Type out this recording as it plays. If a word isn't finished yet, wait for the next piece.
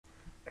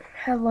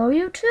Hello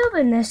YouTube,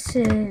 and this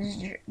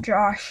is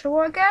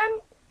Joshua again.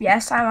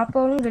 Yes, I'm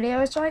uploading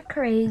videos like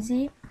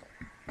crazy.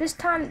 This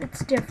time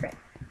it's different.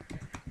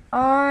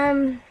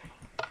 I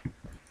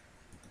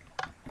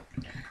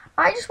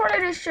just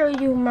wanted to show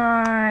you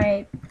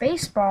my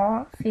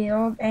baseball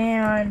field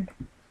and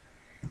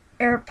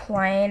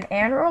airplane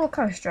and roller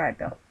coaster I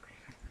built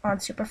on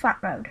super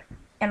flat mode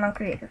and on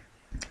creative.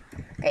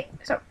 Okay,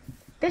 so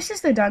this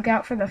is the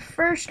dugout for the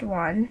first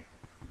one.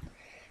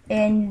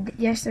 And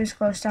yes, there's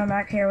glowstone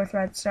back here with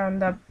redstone.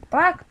 The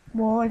black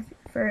wool,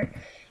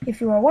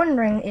 if you are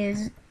wondering,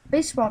 is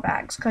baseball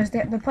bags, because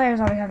the players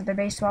always have their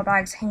baseball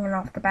bags hanging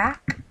off the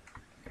back.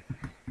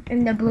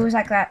 And the blue is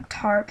like that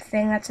tarp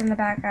thing that's in the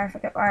back. I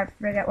forget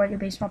what your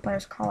baseball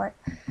players call it.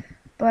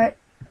 But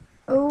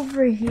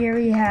over here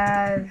we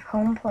have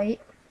home plate.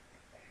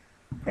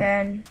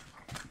 Then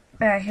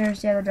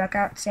here's the other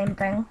dugout, same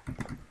thing.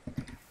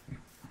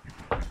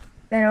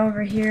 Then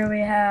over here we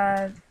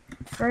have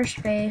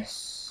first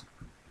base.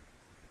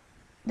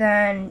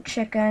 Then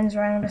chickens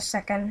running to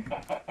second.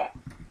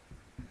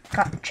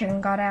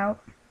 Chicken got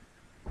out.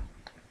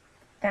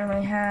 Then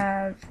we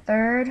have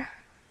third.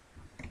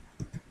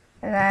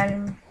 And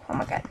then, oh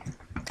my god.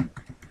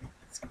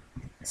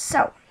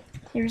 So,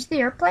 here's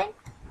the airplane.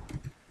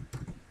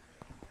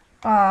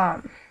 I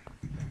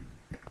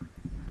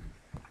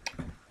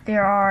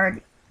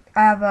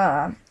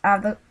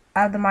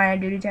have the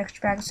minor duty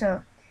texture pack,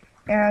 so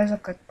arrows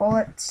look like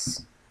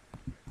bullets.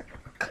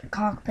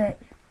 Cockpit.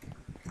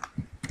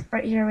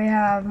 Right here we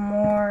have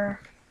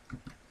more.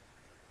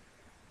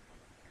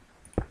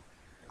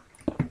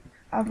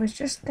 I was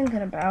just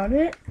thinking about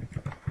it.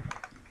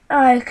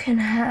 I can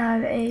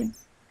have a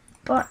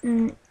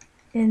button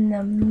in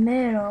the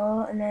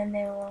middle, and then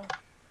they will.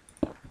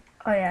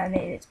 Oh yeah,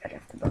 maybe it's better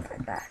if they both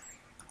like that.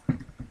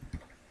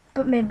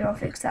 But maybe I'll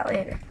fix that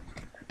later.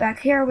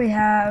 Back here we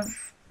have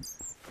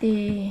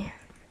the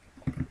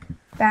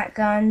bat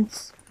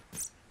guns,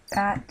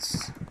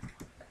 bats.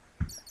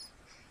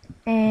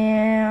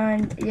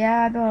 And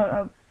yeah, I built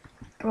a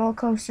roller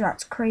coaster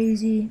that's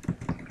crazy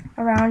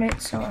around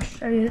it, so I'll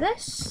show you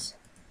this.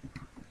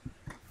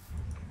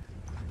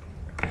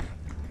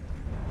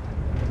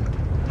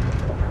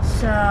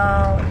 So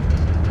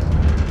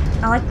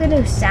I like the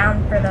new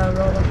sound for the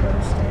roller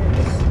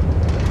coasters.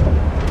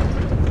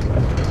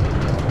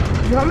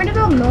 If you want me to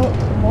build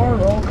more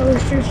roller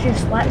coasters,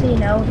 just let me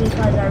know,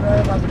 because I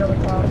really love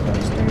building roller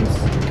coasters.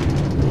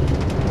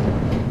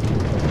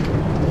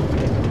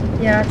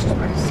 Yeah, that's just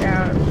my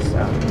sound,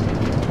 so.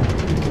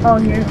 Oh,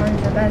 here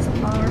comes the best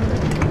part.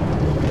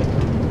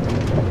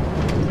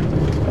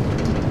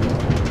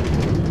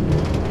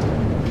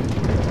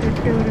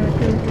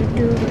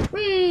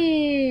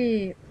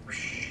 Whee!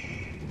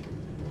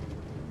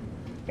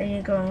 Then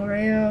you're going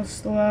real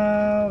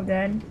slow,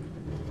 then.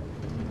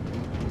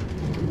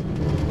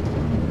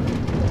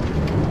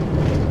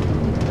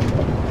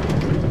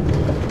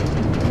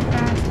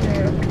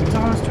 Faster. It's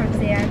almost towards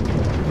the end.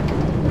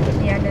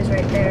 The end is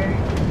right there.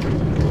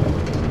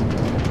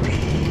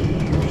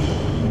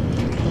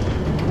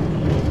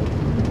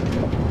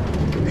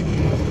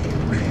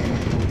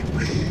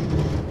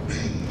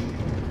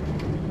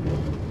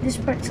 This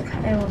part's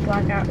kind of will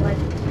block out like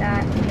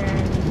that, and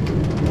then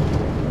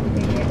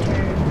immediate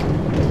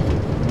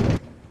turn.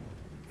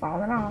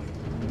 Falling off.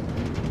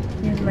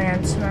 You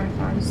land smack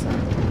on stuff.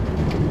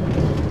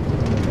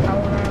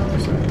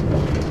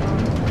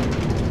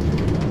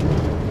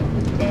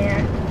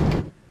 And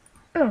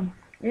boom,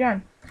 you're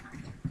done.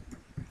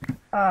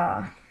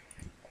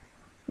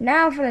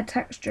 Now for the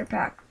texture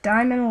pack.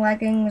 Diamond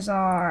leggings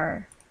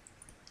are,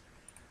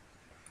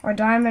 or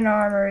diamond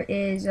armor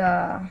is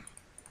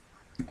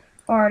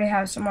already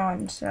have some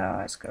on, so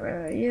let's get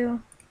rid of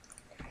you.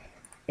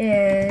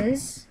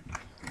 Is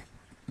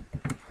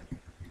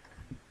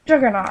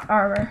Juggernaut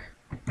armor.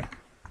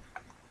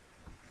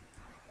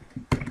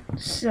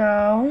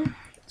 So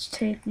let's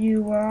take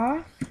you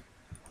off.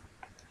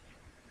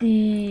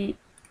 The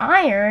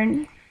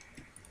iron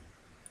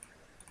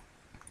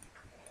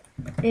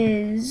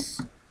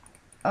is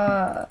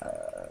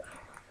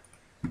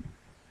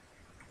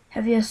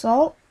heavy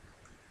assault.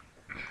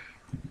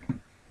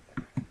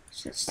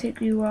 So let's take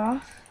you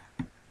off.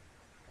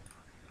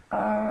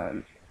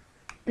 The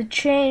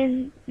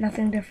chain,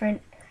 nothing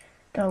different.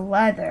 The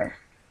leather.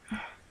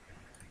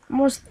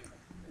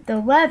 The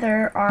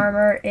leather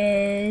armor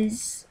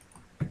is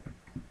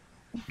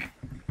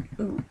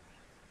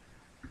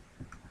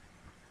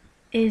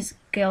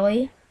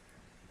Gilly.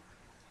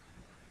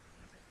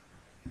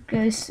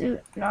 Gilly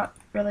suit, not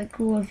really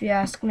cool if you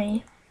ask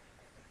me.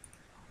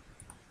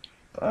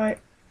 But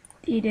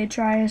he did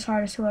try his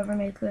hardest, whoever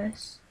made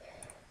this.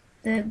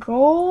 The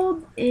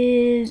gold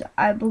is,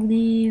 I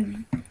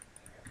believe,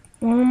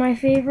 one of my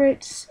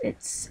favorites.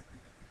 It's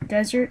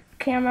desert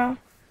camo.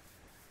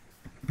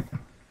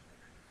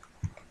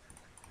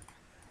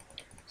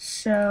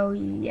 So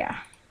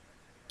yeah.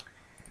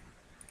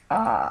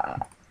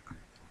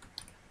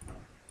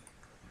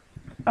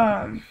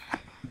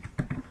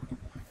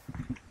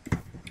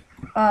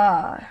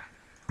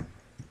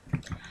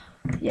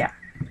 Yeah.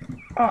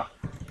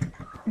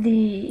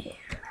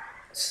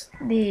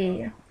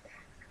 The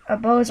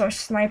bows are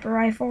sniper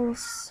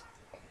rifles.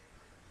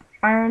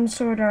 Iron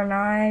sword are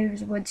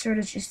knives. Wood sword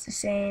is just the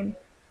same.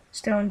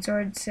 Stone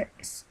sword,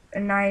 a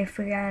knife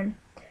again.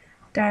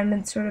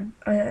 Diamond sword,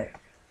 a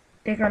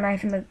bigger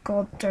knife, and the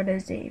gold sword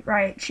is a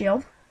riot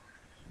shield.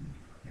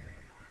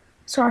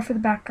 Sorry for the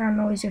background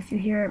noise if you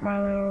hear it,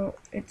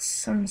 it's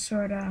some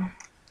sort of,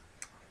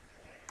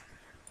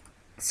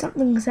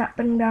 something's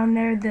happening down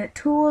there. The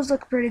tools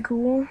look pretty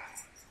cool.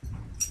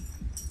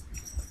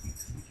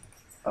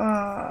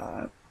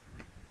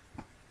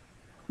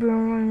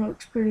 Brewing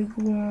looks pretty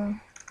cool.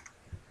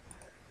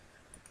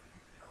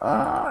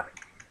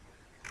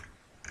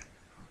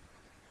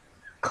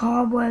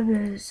 Cobweb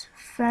is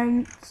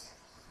fence.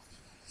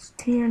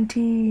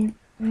 TNT.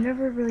 I've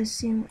never really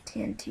seen what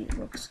TNT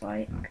looks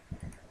like.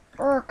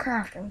 Or a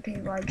crafting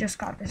table. I just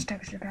got this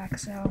texture pack,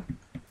 so.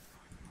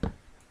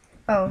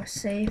 Oh,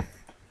 safe.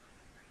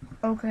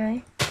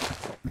 Okay.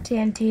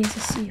 TNT is a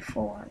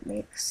C4.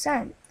 Makes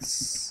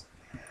sense.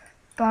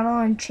 Bottle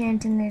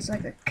enchanting is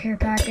like a care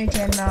package,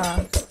 and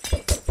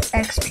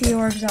XP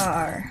orbs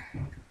are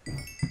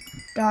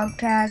dog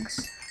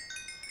tags.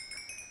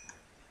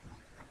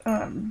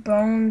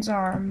 Bones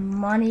are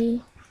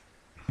money.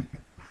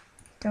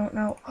 Don't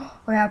know. Oh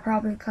yeah,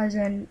 probably because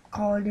in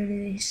Call of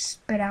Duty they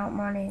spit out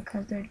money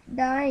because they're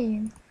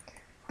dying.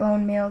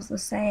 Bone meal's the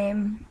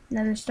same.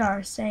 Nether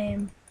star,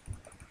 same.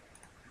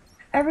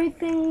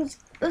 Everything's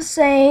the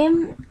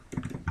same.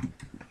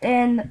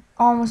 And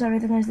almost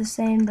everything is the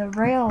same. The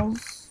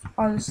rails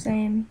are the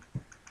same.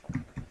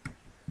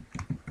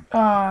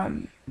 But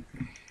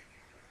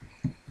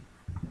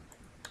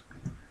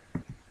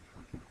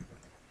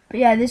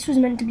yeah, this was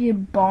meant to be a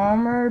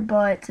bomber,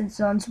 but since it's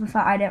on Super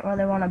Fat, I didn't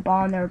really want to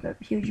bomb. There was a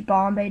huge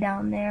bomb bay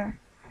down there.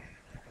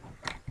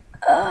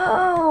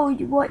 Oh,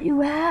 what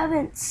you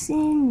haven't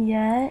seen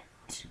yet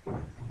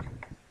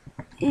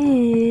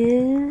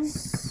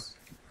is,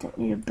 don't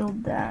need to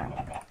build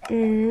that,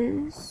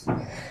 is,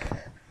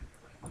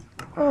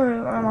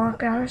 or I'm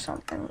locked out or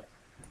something.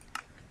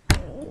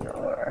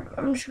 Or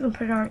I'm just gonna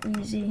put it on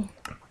easy.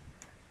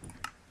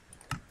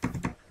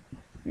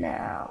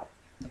 Now,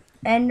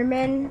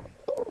 Enderman,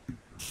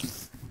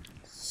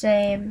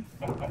 same.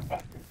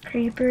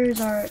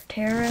 Creepers are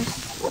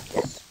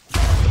terrorists.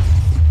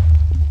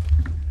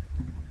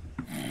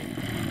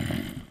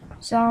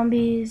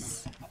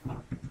 Zombies,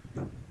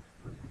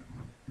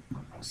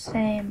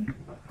 same.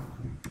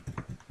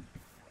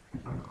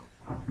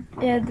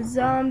 Yeah, the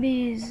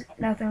zombies,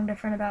 nothing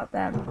different about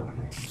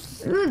them.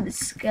 Ooh, the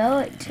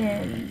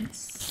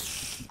skeletons.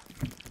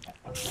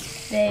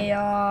 They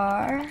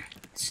are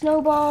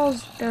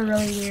snowballs. They're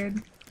really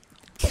weird.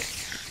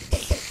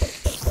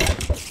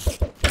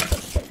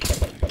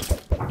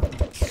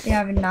 They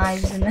have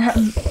knives in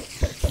them.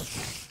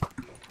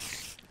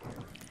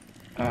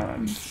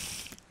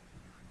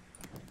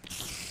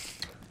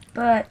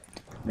 But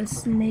the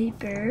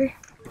sniper,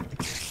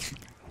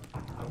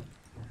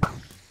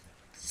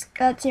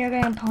 Scots, you're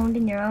getting pwned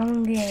in your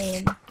own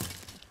game.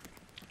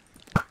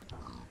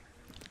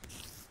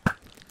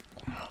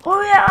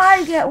 Oh yeah,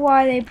 I get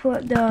why they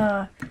put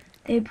the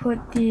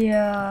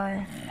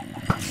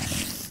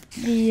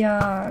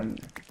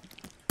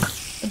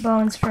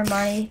bones for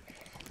money,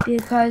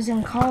 because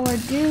in Call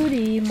of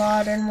Duty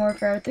Modern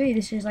Warfare 3,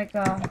 this is like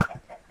a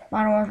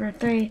Modern Warfare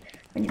 3,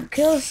 when you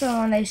kill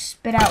someone, they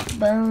spit out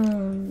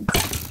bones.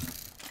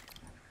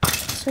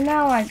 So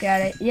now I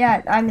get it.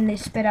 Yeah, I mean they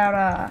spit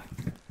out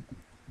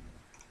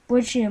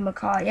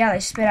whatchamacallit. Yeah,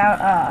 they spit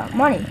out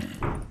money.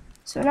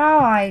 So now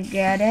I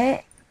get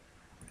it.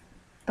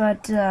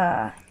 But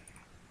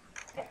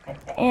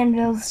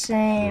Anvil,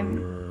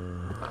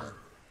 same.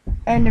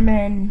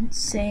 Enderman,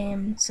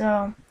 same.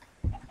 So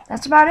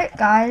that's about it,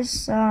 guys.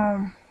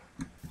 So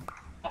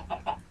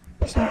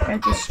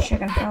let this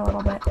chicken for a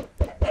little bit.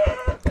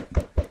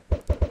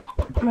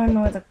 I'm gonna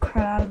annoy the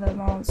crap out of the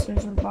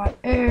monsters with my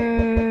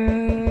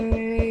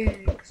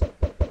eggs.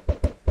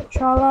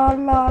 Tra la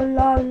la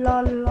la la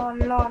la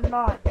la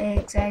la.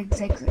 Eggs, eggs,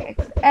 eggs,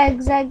 eggs,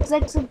 eggs, eggs,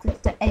 eggs, eggs,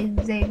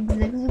 eggs,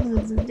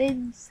 eggs, eggs,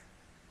 eggs.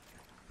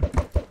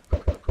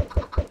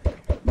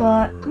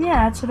 But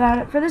yeah, that's about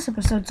it for this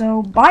episode.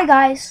 So bye,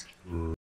 guys.